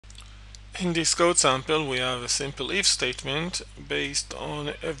In this code sample, we have a simple if statement based on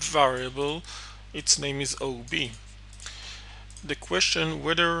a variable. Its name is OB. The question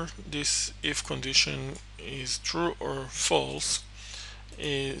whether this if condition is true or false,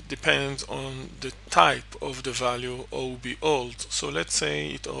 it depends on the type of the value OB holds. So let's say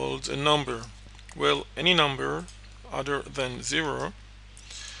it holds a number. Well, any number other than 0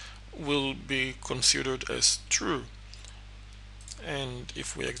 will be considered as true. And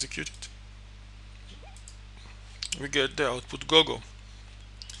if we execute it, we get the output gogo.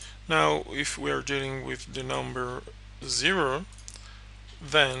 Now, if we are dealing with the number 0,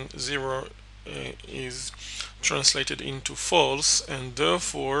 then 0 is translated into false, and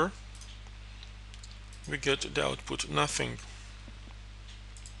therefore we get the output nothing.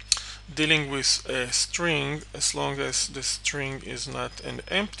 Dealing with a string, as long as the string is not an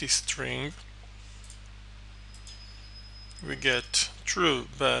empty string, we get true.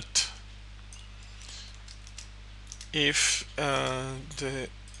 But if the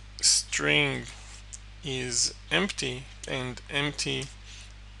string is empty, and empty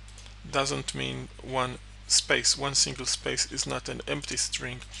doesn't mean one single space is not an empty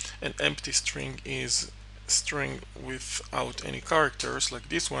string. An empty string is a string without any characters, like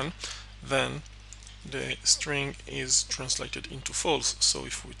this one. Then the string is translated into false. So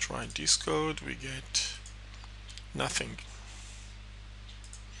if we try this code, we get nothing.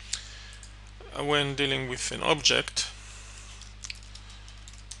 When dealing with an object,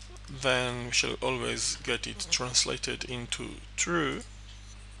 then we shall always get it translated into true,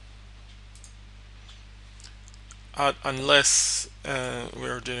 unless we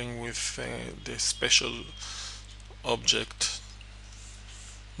are dealing with the special object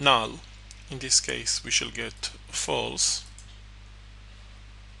null. In this case, we shall get false.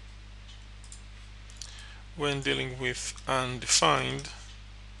 When dealing with undefined,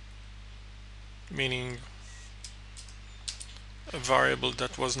 meaning a variable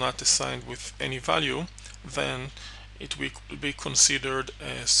that was not assigned with any value, then it will be considered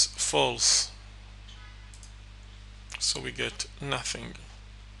as false. So we get nothing.